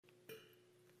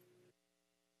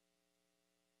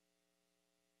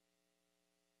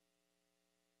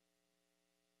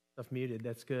Muted,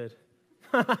 that's good.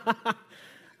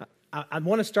 I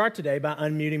want to start today by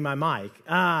unmuting my mic.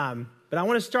 But I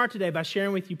want to start today by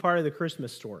sharing with you part of the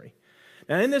Christmas story.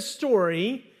 Now, in this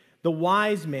story, the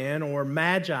wise men or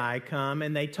magi come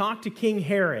and they talk to King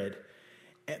Herod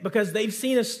because they've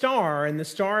seen a star, and the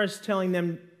star is telling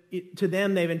them, to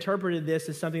them, they've interpreted this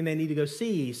as something they need to go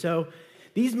see. So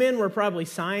these men were probably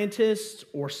scientists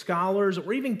or scholars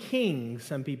or even kings,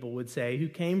 some people would say, who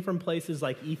came from places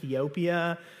like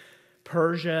Ethiopia,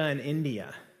 Persia, and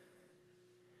India.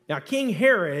 Now, King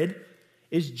Herod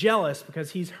is jealous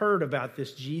because he's heard about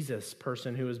this Jesus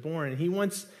person who was born, and he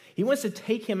wants to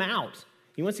take him out.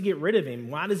 He wants to get rid of him.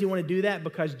 Why does he want to do that?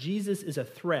 Because Jesus is a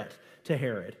threat to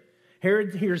Herod.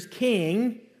 Herod hears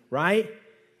king, right?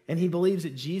 And he believes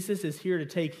that Jesus is here to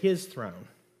take his throne.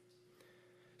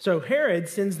 So Herod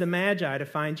sends the Magi to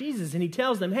find Jesus, and he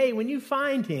tells them, hey, when you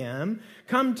find him,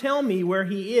 come tell me where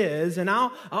he is, and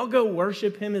I'll go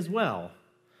worship him as well.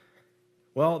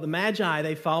 Well, the Magi,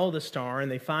 they follow the star,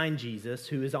 and they find Jesus,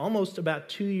 who is almost about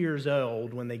 2 years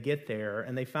old when they get there,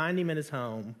 and they find him in his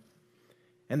home,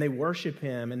 and they worship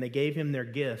him, and they gave him their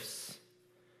gifts.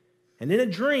 And in a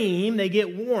dream, they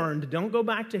get warned, don't go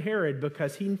back to Herod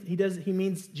because he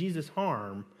means Jesus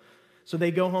harm. So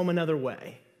they go home another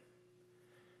way.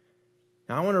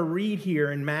 Now, I want to read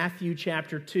here in Matthew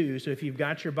chapter 2. So if you've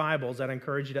got your Bibles, I'd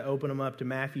encourage you to open them up to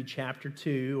Matthew chapter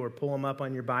 2 or pull them up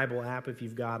on your Bible app if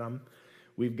you've got them.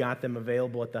 We've got them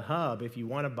available at the Hub. If you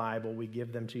want a Bible, we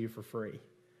give them to you for free.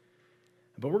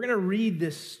 But we're going to read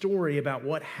this story about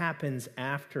what happens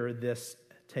after this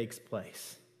takes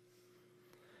place.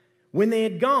 When they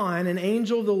had gone, an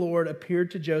angel of the Lord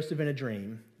appeared to Joseph in a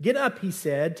dream. Get up, he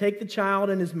said, take the child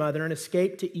and his mother and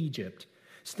escape to Egypt.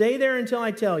 Stay there until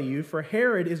I tell you, for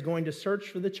Herod is going to search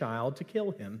for the child to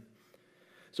kill him.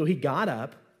 So he got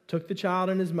up, took the child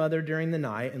and his mother during the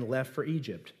night, and left for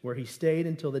Egypt, where he stayed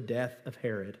until the death of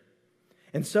Herod.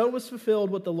 And so was fulfilled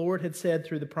what the Lord had said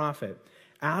through the prophet,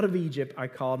 out of Egypt I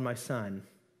called my son.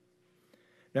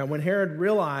 Now, when Herod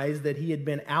realized that he had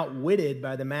been outwitted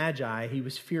by the Magi, he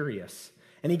was furious,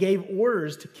 and he gave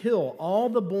orders to kill all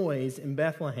the boys in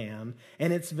Bethlehem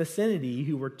and its vicinity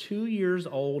who were 2 years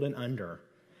old and under,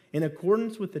 in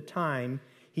accordance with the time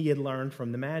he had learned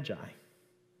from the Magi.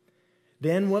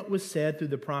 Then what was said through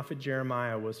the prophet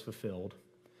Jeremiah was fulfilled.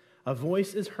 A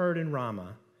voice is heard in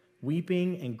Ramah,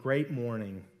 weeping and great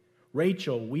mourning,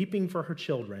 Rachel weeping for her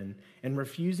children and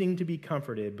refusing to be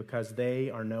comforted because they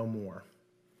are no more.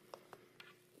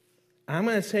 I'm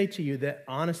going to say to you that,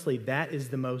 honestly, that is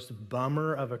the most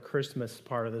bummer of a Christmas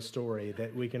part of the story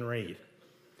that we can read.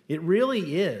 It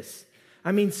really is.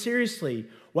 I mean, seriously,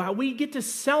 while we get to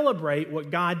celebrate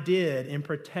what God did in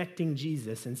protecting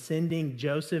Jesus and sending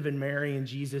Joseph and Mary and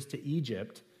Jesus to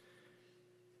Egypt,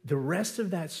 the rest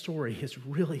of that story is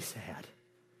really sad.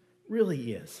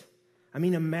 Really is. I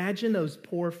mean, imagine those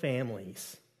poor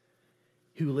families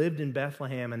who lived in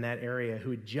Bethlehem in that area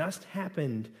who had just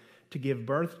happened to give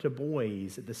birth to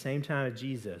boys at the same time as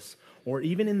Jesus, or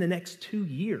even in the next 2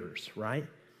 years, right?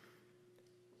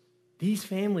 These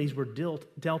families were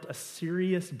dealt a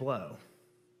serious blow,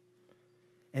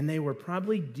 and they were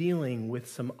probably dealing with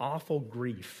some awful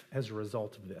grief as a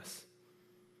result of this.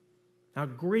 Now,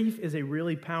 grief is a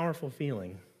really powerful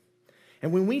feeling,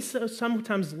 and when we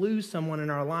sometimes lose someone in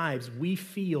our lives, we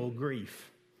feel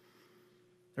grief.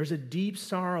 There's a deep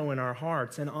sorrow in our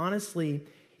hearts, and honestly,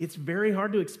 it's very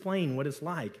hard to explain what it's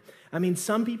like. I mean,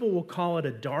 some people will call it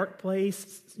a dark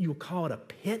place. You'll call it a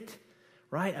pit,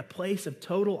 right? A place of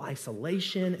total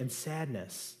isolation and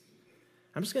sadness.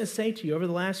 I'm just going to say to you, over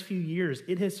the last few years,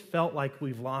 it has felt like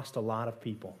we've lost a lot of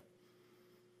people.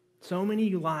 So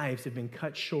many lives have been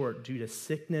cut short due to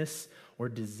sickness or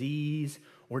disease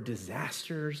or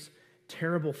disasters,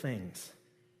 terrible things.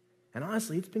 And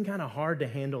honestly, it's been kind of hard to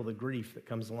handle the grief that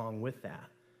comes along with that.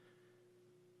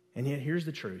 And yet, here's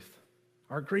the truth.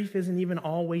 Our grief isn't even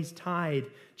always tied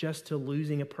just to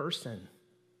losing a person.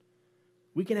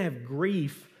 We can have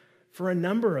grief for a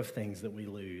number of things that we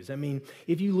lose. I mean,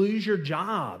 if you lose your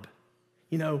job,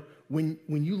 when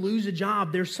you lose a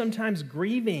job, there's sometimes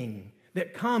grieving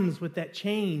that comes with that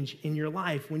change in your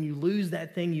life when you lose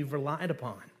that thing you've relied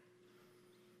upon.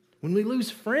 When we lose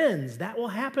friends, that will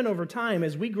happen over time.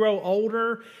 As we grow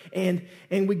older and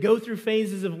we go through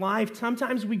phases of life,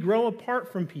 sometimes we grow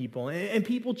apart from people and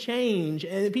people change.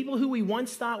 And the people who we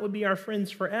once thought would be our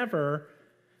friends forever,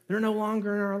 they're no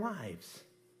longer in our lives.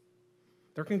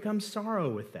 There can come sorrow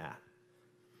with that.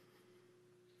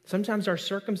 Sometimes our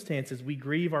circumstances, we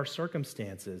grieve our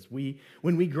circumstances.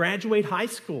 When we graduate high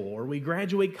school or we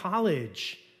graduate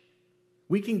college,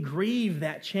 We can grieve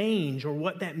that change or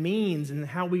what that means and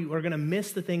how we are going to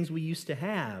miss the things we used to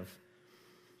have.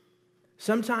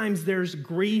 Sometimes there's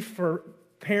grief for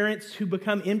parents who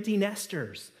become empty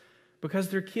nesters because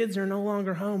their kids are no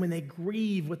longer home and they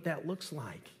grieve what that looks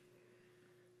like.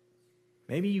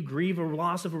 Maybe you grieve a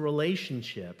loss of a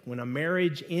relationship. When a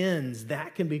marriage ends,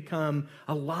 that can become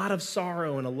a lot of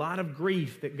sorrow and a lot of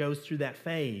grief that goes through that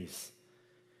phase.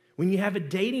 When you have a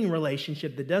dating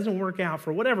relationship that doesn't work out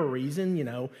for whatever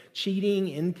reason, cheating,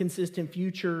 inconsistent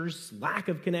futures, lack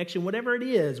of connection, whatever it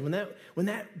is, when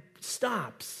that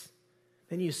stops,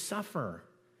 then you suffer.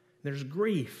 There's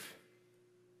grief.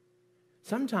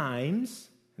 Sometimes,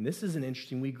 and this isn't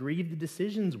interesting, we grieve the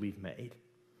decisions we've made.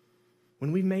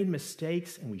 When we've made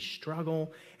mistakes and we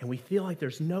struggle and we feel like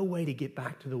there's no way to get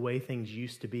back to the way things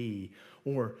used to be,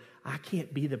 or I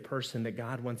can't be the person that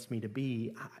God wants me to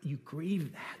be, you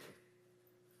grieve that.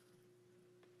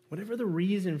 Whatever the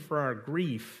reason for our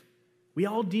grief, we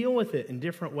all deal with it in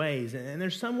different ways. And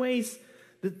there's some ways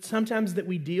that sometimes that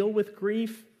we deal with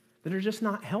grief that are just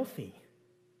not healthy.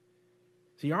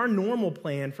 See, our normal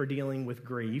plan for dealing with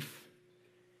grief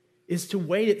is to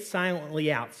wait it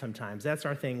silently out sometimes. That's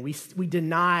our thing. We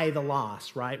deny the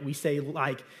loss, right? We say,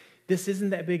 this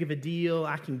isn't that big of a deal.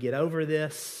 I can get over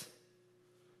this.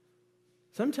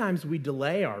 Sometimes we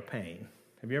delay our pain.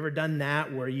 Have you ever done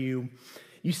that where you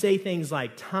say things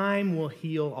like, time will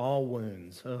heal all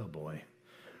wounds? Oh, boy,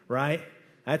 right?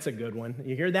 That's a good one.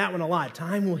 You hear that one a lot.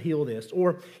 Time will heal this.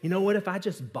 Or, you know what? If I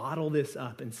just bottle this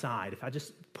up inside, if I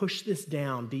just push this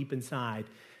down deep inside,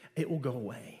 it will go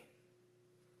away.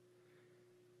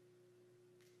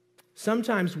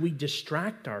 Sometimes we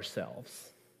distract ourselves,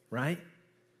 right?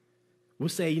 We'll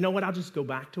say, you know what? I'll just go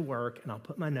back to work and I'll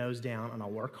put my nose down and I'll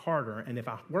work harder. And if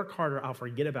I work harder, I'll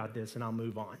forget about this and I'll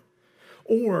move on.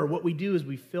 Or what we do is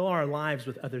we fill our lives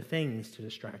with other things to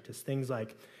distract us. Things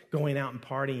like going out and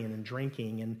partying and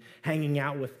drinking and hanging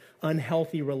out with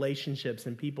unhealthy relationships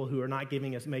and people who are not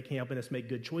helping us make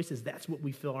good choices. That's what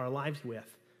we fill our lives with.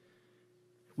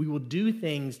 We will do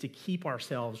things to keep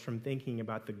ourselves from thinking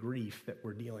about the grief that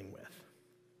we're dealing with.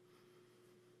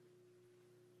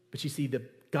 But you see,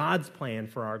 God's plan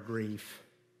for our grief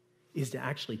is to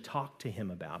actually talk to Him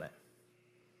about it.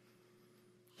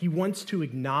 He wants to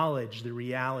acknowledge the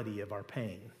reality of our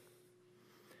pain.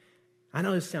 I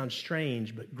know this sounds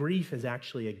strange, but grief is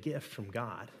actually a gift from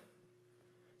God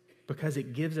because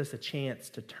it gives us a chance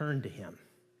to turn to Him,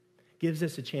 gives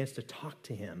us a chance to talk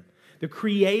to Him. The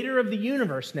creator of the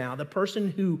universe now, the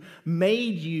person who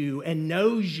made you and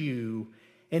knows you,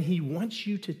 and He wants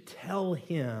you to tell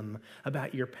Him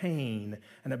about your pain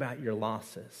and about your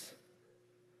losses.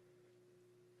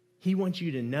 He wants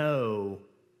you to know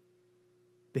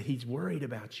that He's worried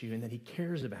about you and that He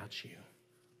cares about you.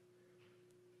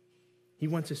 He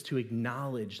wants us to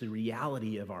acknowledge the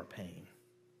reality of our pain,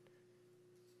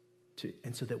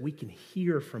 and so that we can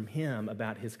hear from Him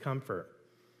about His comfort.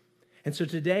 And so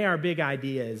today our big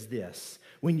idea is this.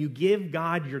 When you give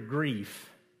God your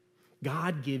grief,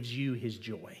 God gives you His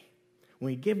joy.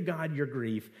 When you give God your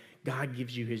grief, God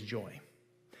gives you His joy.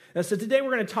 Now, so today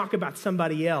we're going to talk about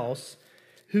somebody else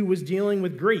who was dealing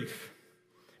with grief.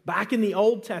 Back in the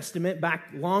Old Testament, back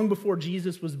long before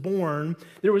Jesus was born,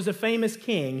 there was a famous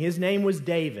king. His name was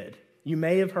David. You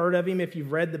may have heard of him if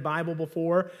you've read the Bible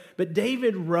before, but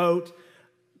David wrote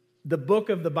the book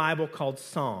of the Bible called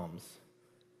Psalms.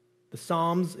 The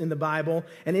Psalms in the Bible.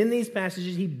 And in these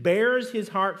passages, he bears his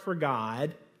heart for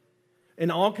God in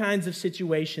all kinds of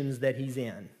situations that he's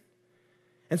in.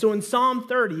 And so in Psalm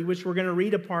 30, which we're going to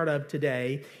read a part of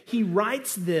today, he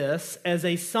writes this as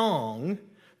a song,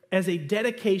 as a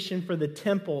dedication for the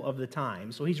temple of the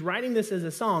time. So he's writing this as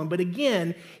a song, but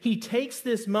again, he takes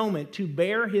this moment to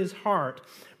bear his heart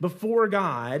before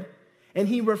God, and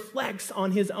he reflects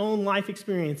on his own life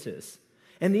experiences.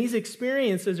 And these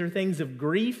experiences are things of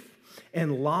grief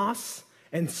and loss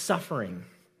and suffering.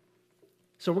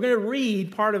 So we're going to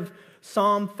read part of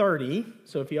Psalm 30.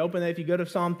 So if you go to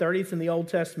Psalm 30, it's in the Old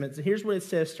Testament. So here's what it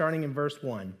says starting in verse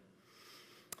 1.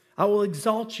 I will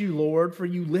exalt you, Lord, for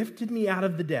you lifted me out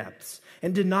of the depths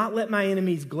and did not let my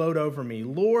enemies gloat over me.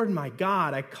 Lord, my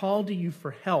God, I called to you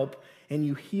for help and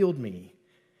you healed me.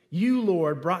 You,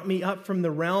 Lord, brought me up from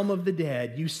the realm of the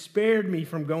dead. You spared me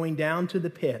from going down to the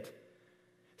pit.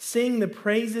 Sing the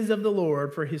praises of the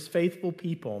Lord for His faithful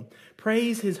people.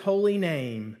 Praise His holy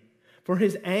name. For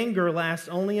His anger lasts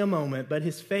only a moment, but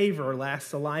His favor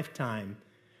lasts a lifetime.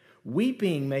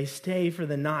 Weeping may stay for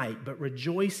the night, but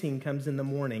rejoicing comes in the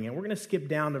morning. And we're going to skip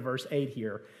down to verse 8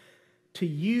 here. To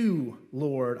you,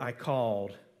 Lord, I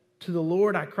called. To the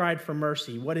Lord I cried for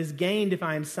mercy. What is gained if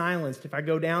I am silenced, if I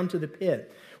go down to the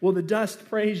pit? Will the dust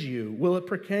praise you? Will it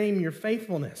proclaim your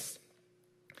faithfulness?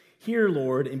 Hear,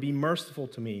 Lord, and be merciful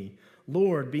to me.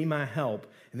 Lord, be my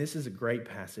help. And this is a great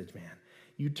passage, man.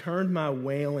 You turned my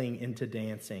wailing into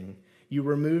dancing. You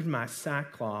removed my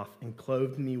sackcloth and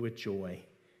clothed me with joy,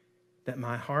 that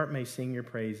my heart may sing your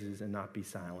praises and not be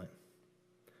silent.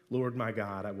 Lord, my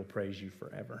God, I will praise you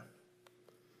forever.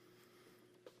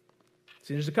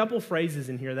 See, there's a couple of phrases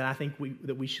in here that I think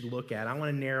we should look at. I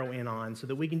want to narrow in on so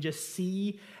that we can just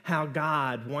see how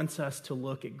God wants us to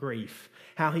look at grief,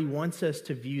 how he wants us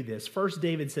to view this. First,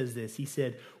 David says this. He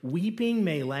said, weeping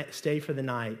may stay for the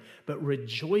night, but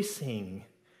rejoicing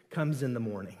comes in the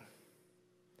morning.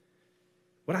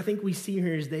 What I think we see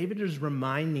here is David is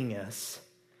reminding us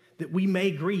that we may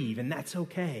grieve, and that's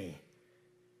okay.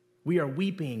 We are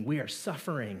weeping, we are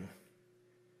suffering,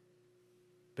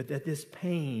 but that this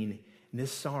pain and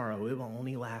this sorrow, it will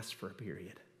only last for a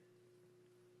period.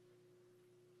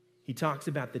 He talks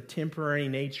about the temporary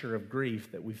nature of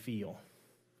grief that we feel.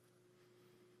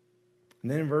 And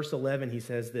then in verse 11, he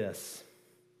says this,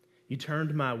 you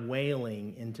turned my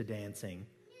wailing into dancing.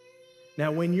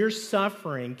 Now, when you're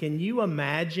suffering, can you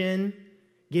imagine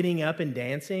getting up and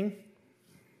dancing?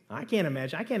 I can't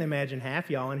imagine half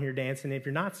y'all in here dancing if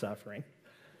you're not suffering.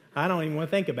 I don't even want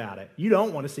to think about it. You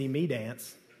don't want to see me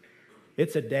dance.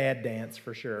 It's a dad dance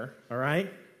for sure, all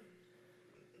right?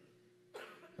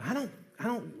 I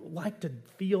don't like to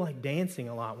feel like dancing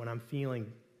a lot when I'm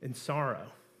feeling in sorrow.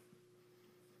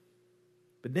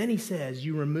 But then he says,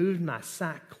 you removed my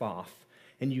sackcloth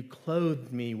and you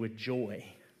clothed me with joy.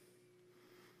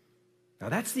 Now,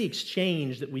 that's the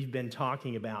exchange that we've been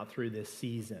talking about through this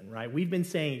season, right? We've been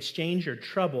saying exchange your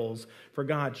troubles for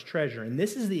God's treasure. And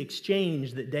this is the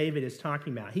exchange that David is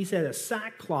talking about. He said a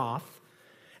sackcloth,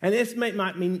 and this might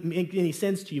not make any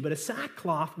sense to you, but a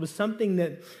sackcloth was something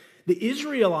that the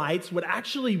Israelites would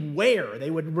actually wear. They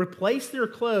would replace their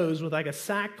clothes with like a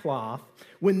sackcloth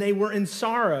when they were in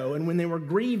sorrow and when they were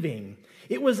grieving.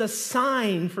 It was a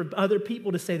sign for other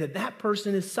people to say that that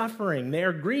person is suffering,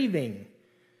 they're grieving.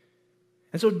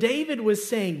 And so David was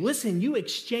saying, listen, you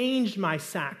exchanged my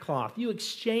sackcloth, you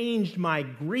exchanged my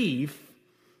grief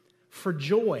for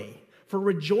joy, for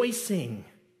rejoicing.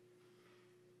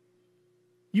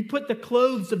 You put the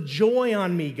clothes of joy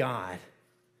on me, God.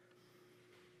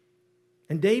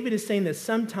 And David is saying that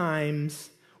sometimes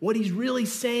what he's really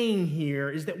saying here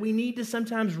is that we need to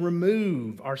sometimes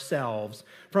remove ourselves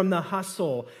from the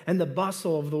hustle and the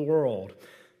bustle of the world,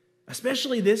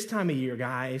 especially this time of year,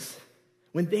 guys.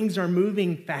 When things are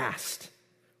moving fast,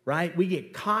 right? We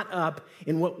get caught up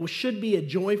in what should be a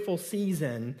joyful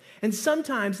season. And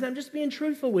sometimes, and I'm just being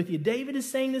truthful with you, David is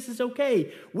saying this is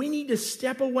okay. We need to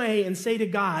step away and say to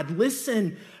God,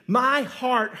 listen, my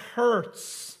heart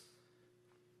hurts.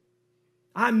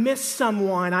 I miss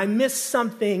someone. I miss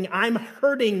something. I'm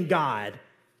hurting, God.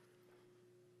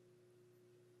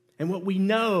 And what we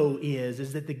know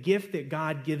is that the gift that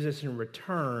God gives us in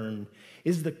return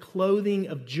is the clothing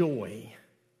of joy.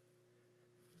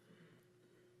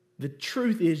 The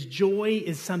truth is, joy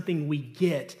is something we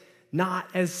get, not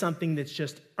as something that's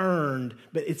just earned,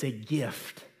 but it's a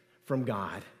gift from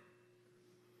God.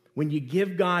 When you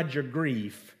give God your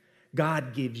grief,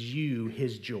 God gives you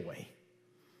his joy.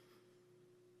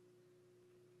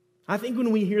 I think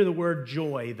when we hear the word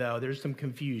joy, though, there's some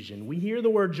confusion. We hear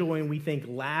the word joy and we think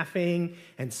laughing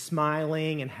and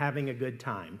smiling and having a good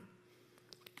time.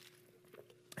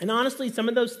 And honestly, some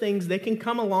of those things, they can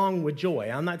come along with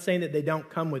joy. I'm not saying that they don't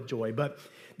come with joy, but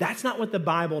that's not what the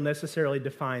Bible necessarily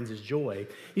defines as joy.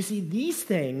 You see, these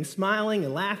things, smiling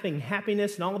and laughing,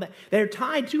 happiness and all of that, they're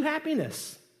tied to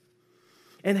happiness.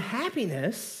 And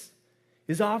happiness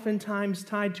is oftentimes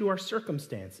tied to our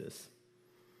circumstances.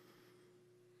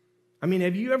 I mean,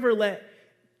 have you ever let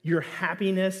your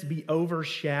happiness be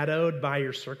overshadowed by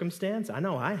your circumstance? I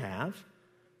know I have.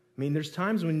 I mean, there's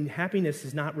times when happiness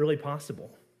is not really possible.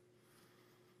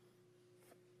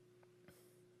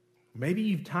 Maybe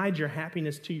you've tied your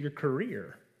happiness to your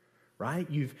career, right?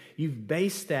 You've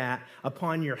based that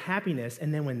upon your happiness,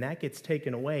 and then when that gets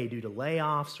taken away due to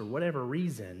layoffs or whatever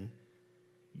reason,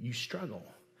 you struggle.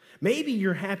 Maybe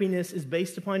your happiness is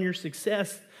based upon your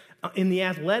success in the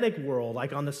athletic world,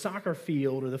 like on the soccer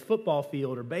field or the football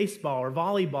field or baseball or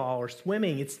volleyball or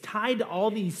swimming. It's tied to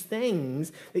all these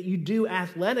things that you do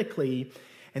athletically,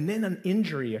 and then an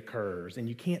injury occurs and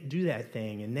you can't do that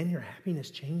thing, and then your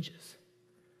happiness changes.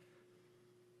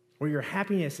 Or your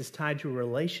happiness is tied to a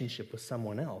relationship with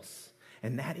someone else,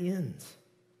 and that ends.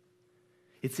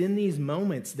 It's in these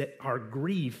moments that our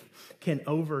grief can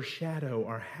overshadow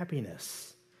our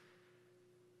happiness.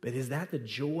 But is that the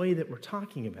joy that we're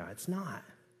talking about? It's not.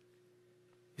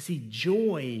 You see,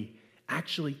 joy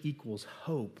actually equals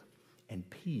hope and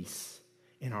peace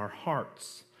in our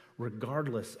hearts,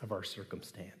 regardless of our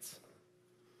circumstance.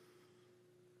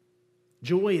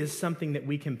 Joy is something that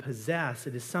we can possess.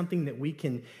 It is something that we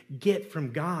can get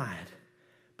from God,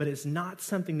 but it's not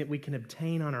something that we can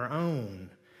obtain on our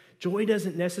own. Joy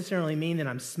doesn't necessarily mean that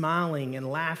I'm smiling and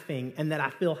laughing and that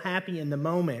I feel happy in the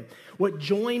moment. What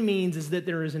joy means is that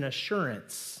there is an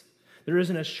assurance. There is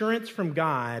an assurance from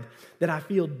God that I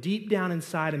feel deep down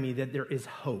inside of me that there is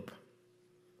hope.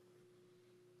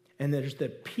 And there's the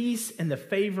peace and the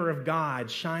favor of God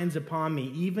shines upon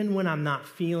me even when I'm not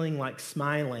feeling like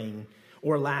smiling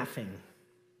or laughing.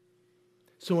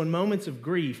 So in moments of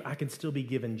grief, I can still be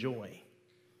given joy.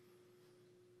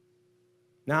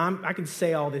 Now, I can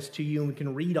say all this to you, and we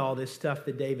can read all this stuff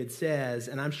that David says,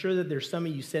 and I'm sure that there's some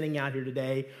of you sitting out here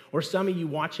today, or some of you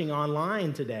watching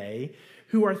online today,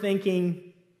 who are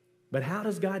thinking, but how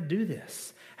does God do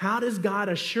this? How does God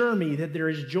assure me that there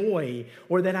is joy,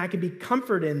 or that I can be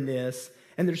comforted in this?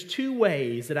 And there's two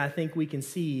ways that I think we can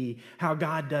see how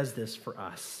God does this for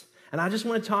us. And I just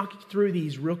want to talk through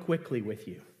these real quickly with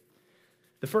you.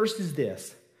 The first is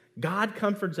this: God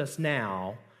comforts us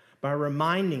now by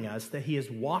reminding us that he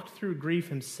has walked through grief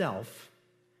himself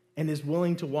and is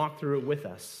willing to walk through it with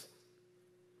us.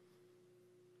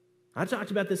 I talked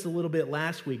about this a little bit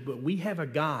last week, but we have a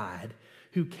God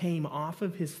who came off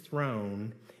of his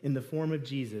throne in the form of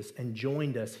Jesus and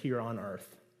joined us here on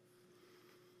earth.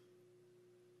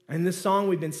 And this song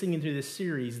we've been singing through this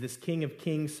series, this King of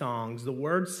Kings songs, the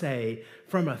words say,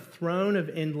 from a throne of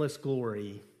endless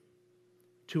glory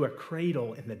to a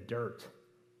cradle in the dirt.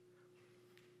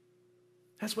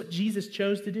 That's what Jesus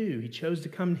chose to do. He chose to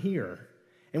come here.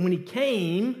 And when he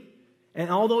came, and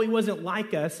although he wasn't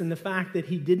like us in the fact that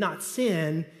he did not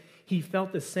sin, he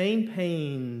felt the same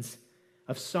pains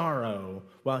of sorrow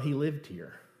while he lived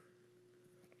here.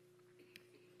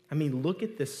 I mean, look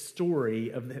at the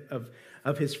story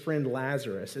of his friend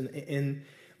Lazarus. And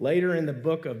later in the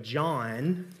book of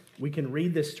John, we can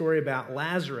read this story about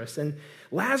Lazarus. And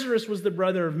Lazarus was the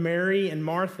brother of Mary and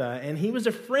Martha, and he was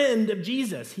a friend of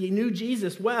Jesus. He knew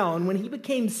Jesus well. And when he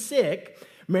became sick,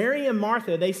 Mary and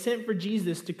Martha, they sent for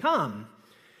Jesus to come.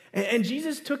 And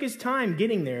Jesus took his time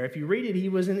getting there. If you read it, he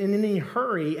wasn't in any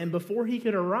hurry. And before he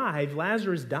could arrive,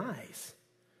 Lazarus dies.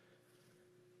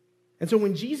 And so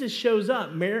when Jesus shows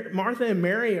up, Martha and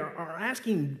Mary are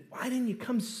asking, why didn't you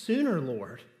come sooner,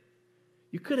 Lord?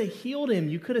 You could have healed him.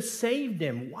 You could have saved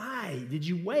him. Why did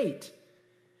you wait?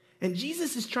 And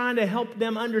Jesus is trying to help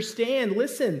them understand,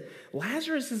 listen,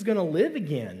 Lazarus is going to live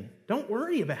again. Don't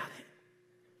worry about it.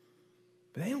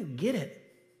 But they don't get it.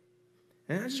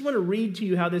 And I just want to read to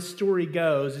you how this story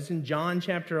goes. It's in John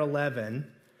chapter 11,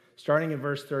 starting at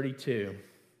verse 32.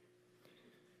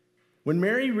 When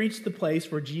Mary reached the place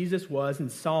where Jesus was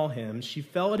and saw him, she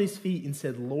fell at his feet and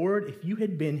said, Lord, if you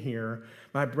had been here,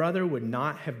 my brother would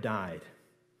not have died.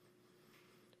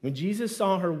 When Jesus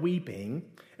saw her weeping,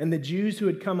 and the Jews who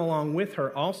had come along with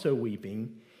her also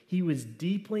weeping, he was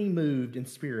deeply moved in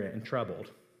spirit and troubled.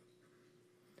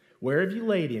 Where have you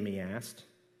laid him? He asked.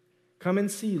 Come and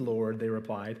see, Lord, they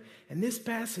replied. And this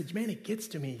passage, man, it gets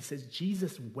to me. He says,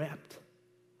 Jesus wept.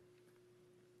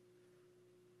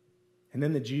 And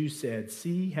then the Jews said,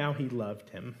 see how he loved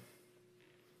him.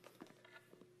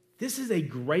 This is a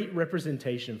great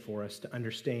representation for us to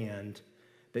understand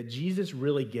that Jesus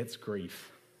really gets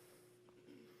grief.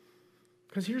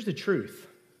 Because here's the truth.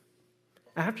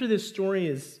 After this story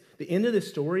is, the end of this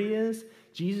story is,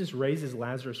 Jesus raises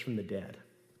Lazarus from the dead.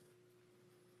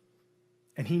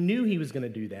 And he knew he was going to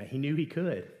do that. He knew he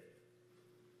could.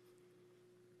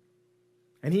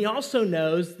 And he also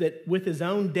knows that with his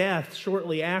own death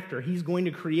shortly after, he's going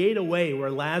to create a way where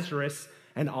Lazarus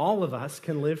and all of us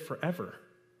can live forever.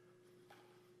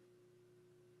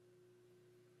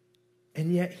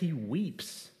 And yet he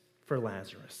weeps for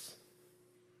Lazarus.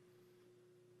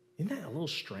 Isn't that a little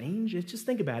strange? Just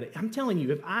think about it. I'm telling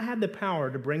you, if I had the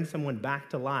power to bring someone back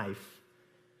to life,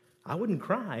 I wouldn't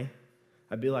cry.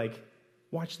 I'd be like,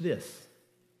 watch this.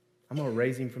 I'm going to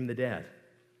raise him from the dead.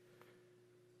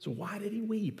 So why did he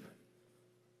weep?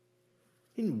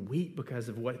 He didn't weep because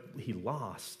of what he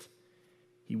lost.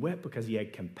 He wept because he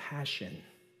had compassion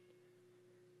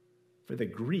for the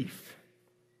grief.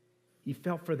 He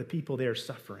felt for the people there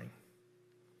suffering.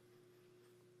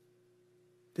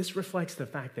 This reflects the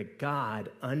fact that God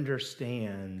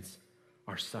understands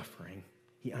our suffering.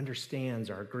 He understands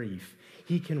our grief.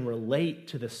 He can relate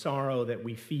to the sorrow that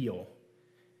we feel.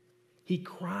 He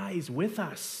cries with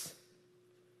us.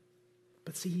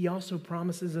 But see, he also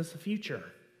promises us a future.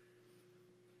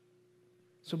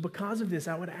 So because of this,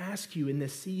 I would ask you in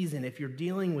this season, if you're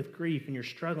dealing with grief and you're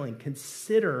struggling,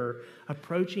 consider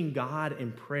approaching God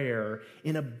in prayer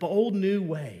in a bold new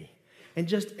way and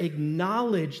just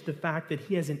acknowledge the fact that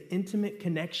he has an intimate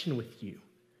connection with you,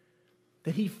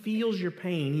 that he feels your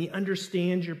pain, he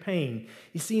understands your pain.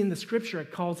 You see, in the scripture,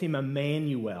 it calls him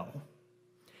Emmanuel.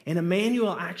 And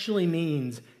Emmanuel actually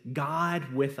means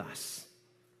God with us.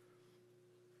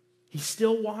 He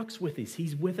still walks with us.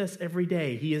 He's with us every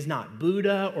day. He is not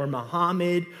Buddha or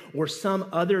Muhammad or some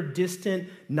other distant,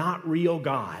 not real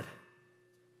God.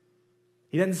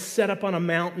 He doesn't set up on a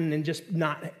mountain and just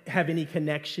not have any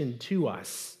connection to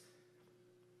us.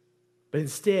 But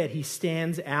instead, he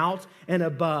stands out and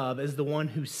above as the one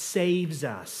who saves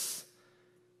us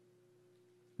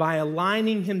by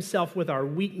aligning himself with our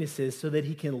weaknesses so that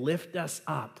he can lift us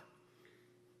up.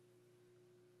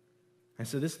 And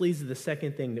so this leads to the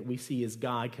second thing that we see is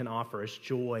God can offer us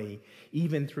joy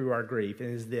even through our grief,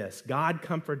 and is this: God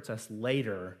comforts us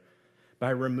later by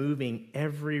removing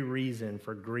every reason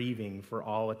for grieving for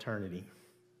all eternity.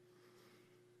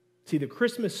 See, the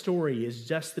Christmas story is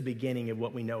just the beginning of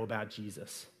what we know about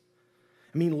Jesus.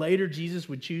 I mean, later Jesus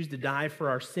would choose to die for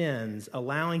our sins,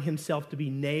 allowing himself to be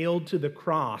nailed to the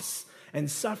cross and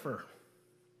suffer.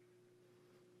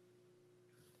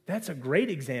 That's a great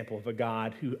example of a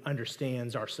God who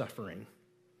understands our suffering.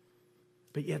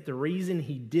 But yet the reason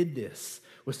he did this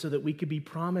was so that we could be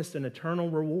promised an eternal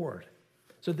reward,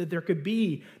 so that there could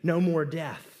be no more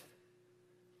death.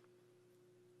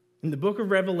 In the book of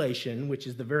Revelation, which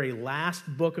is the very last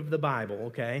book of the Bible,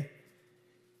 okay,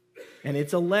 and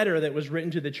it's a letter that was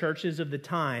written to the churches of the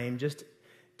time just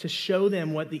to show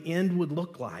them what the end would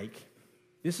look like.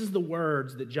 This is the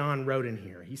words that John wrote in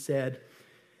here. He said,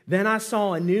 "Then I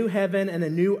saw a new heaven and a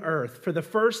new earth, for the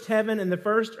first heaven and the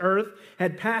first earth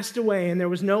had passed away, and there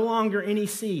was no longer any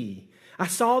sea. I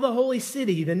saw the holy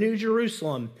city, the new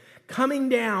Jerusalem, coming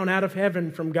down out of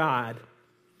heaven from God,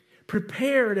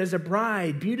 prepared as a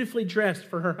bride beautifully dressed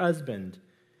for her husband.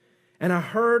 And I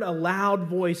heard a loud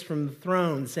voice from the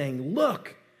throne saying,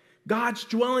 'Look, God's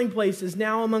dwelling place is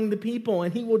now among the people,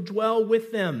 and he will dwell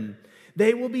with them.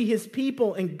 They will be his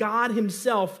people, and God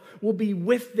himself will be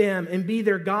with them and be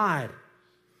their God.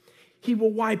 He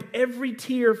will wipe every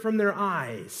tear from their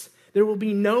eyes. There will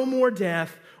be no more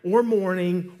death or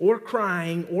mourning or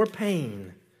crying or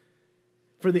pain,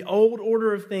 for the old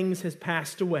order of things has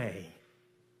passed away.'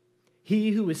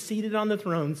 He who was seated on the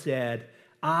throne said,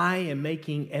 'I am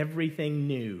making everything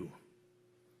new.'"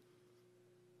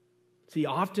 See,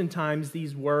 oftentimes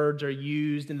these words are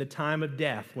used in the time of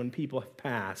death when people have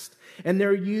passed, and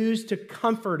they're used to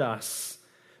comfort us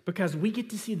because we get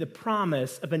to see the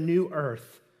promise of a new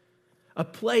earth, a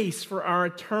place for our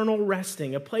eternal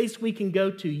resting, a place we can go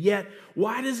to. Yet,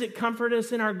 why does it comfort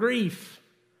us in our grief?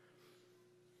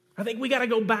 I think we got to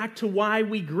go back to why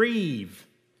we grieve.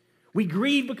 We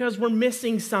grieve because we're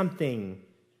missing something.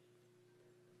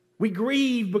 We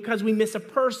grieve because we miss a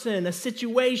person, a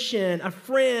situation, a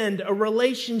friend, a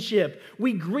relationship.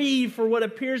 We grieve for what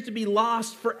appears to be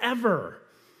lost forever.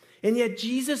 And yet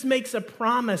Jesus makes a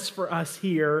promise for us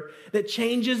here that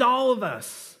changes all of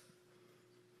us.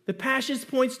 The passage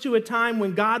points to a time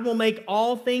when God will make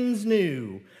all things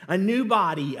new, a new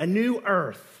body, a new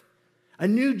earth, a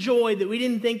new joy that we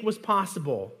didn't think was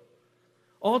possible.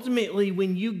 Ultimately,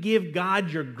 when you give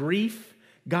God your grief,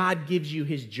 God gives you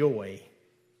his joy.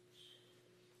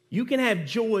 You can have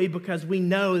joy because we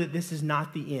know that this is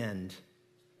not the end.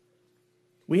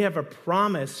 We have a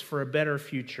promise for a better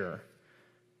future.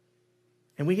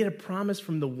 And we get a promise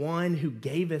from the one who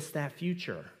gave us that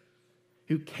future,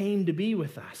 who came to be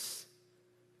with us.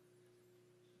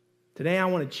 Today, I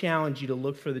want to challenge you to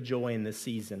look for the joy in this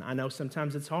season. I know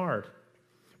sometimes it's hard.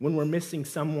 When we're missing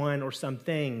someone or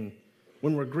something,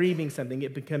 when we're grieving something,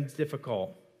 it becomes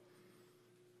difficult.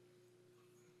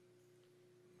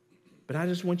 But I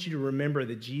just want you to remember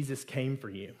that Jesus came for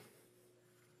you.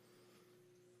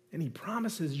 And he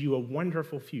promises you a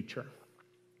wonderful future.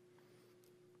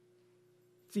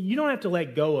 See, you don't have to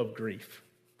let go of grief.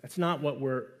 That's not what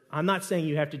I'm not saying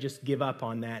you have to just give up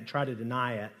on that and try to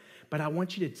deny it. But I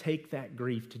want you to take that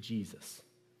grief to Jesus.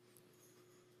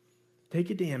 Take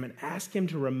it to him and ask him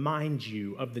to remind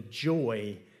you of the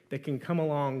joy that can come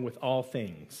along with all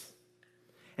things.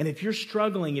 And if you're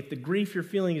struggling, if the grief you're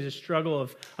feeling is a struggle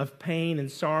of pain and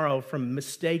sorrow from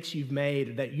mistakes you've made,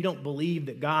 or that you don't believe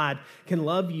that God can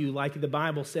love you like the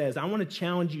Bible says, I want to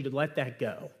challenge you to let that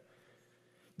go.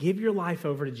 Give your life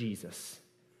over to Jesus.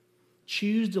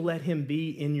 Choose to let him be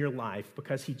in your life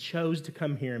because he chose to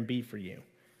come here and be for you.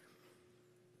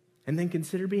 And then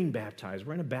consider being baptized.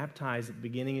 We're going to baptize at the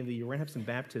beginning of the year. We're going to have some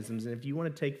baptisms. And if you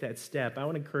want to take that step, I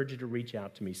would encourage you to reach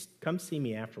out to me. Come see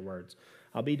me afterwards.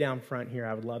 I'll be down front here.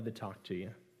 I would love to talk to you.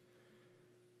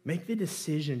 Make the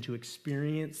decision to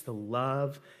experience the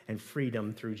love and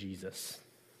freedom through Jesus.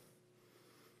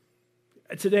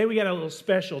 Today we got a little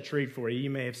special treat for you. You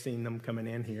may have seen them coming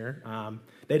in here.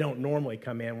 They don't normally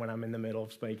come in when I'm in the middle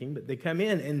of speaking, but they come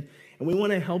in, and we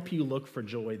want to help you look for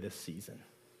joy this season.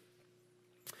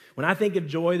 When I think of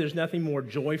joy, there's nothing more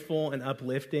joyful and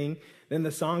uplifting than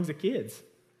the songs of kids.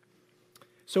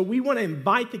 So we want to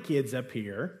invite the kids up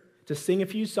here to sing a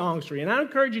few songs for you. And I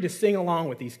encourage you to sing along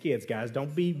with these kids, guys.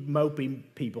 Don't be mopey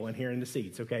people in here in the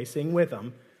seats, okay? Sing with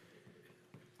them.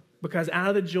 Because out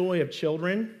of the joy of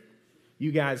children,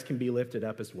 you guys can be lifted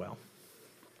up as well.